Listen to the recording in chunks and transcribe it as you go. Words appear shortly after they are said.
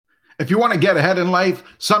If you want to get ahead in life,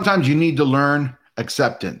 sometimes you need to learn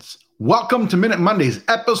acceptance. Welcome to Minute Mondays,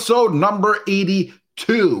 episode number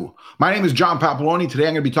 82. My name is John Papaloni. Today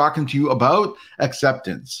I'm going to be talking to you about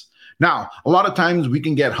acceptance. Now, a lot of times we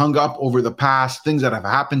can get hung up over the past, things that have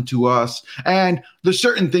happened to us, and there's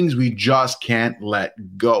certain things we just can't let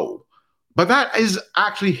go. But that is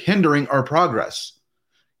actually hindering our progress.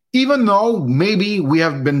 Even though maybe we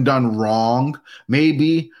have been done wrong,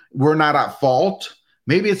 maybe we're not at fault,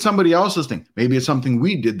 maybe it's somebody else's thing. Maybe it's something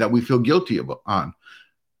we did that we feel guilty on.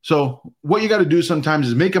 So what you got to do sometimes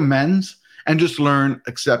is make amends and just learn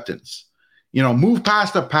acceptance. Move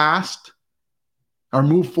past the past or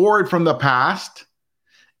move forward from the past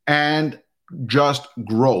and just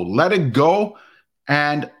grow. Let it go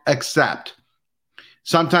and accept.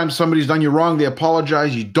 Sometimes somebody's done you wrong. They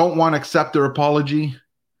apologize. You don't want to accept their apology.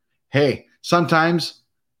 Hey, sometimes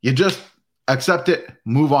you just accept it,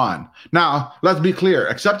 move on. Now, let's be clear.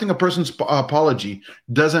 Accepting a person's apology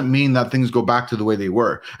doesn't mean that things go back to the way they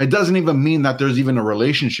were. It doesn't even mean that there's even a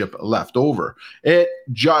relationship left over. It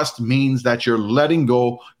just means that you're letting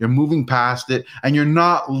go, you're moving past it, and you're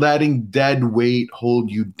not letting dead weight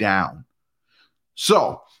hold you down.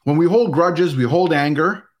 So, when we hold grudges, we hold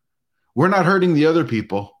anger, we're not hurting the other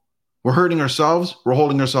people. We're hurting ourselves, we're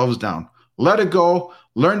holding ourselves down. Let it go,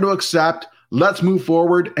 learn to accept. Let's move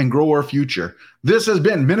forward and grow our future. This has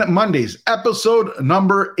been Minute Mondays, episode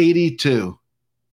number 82.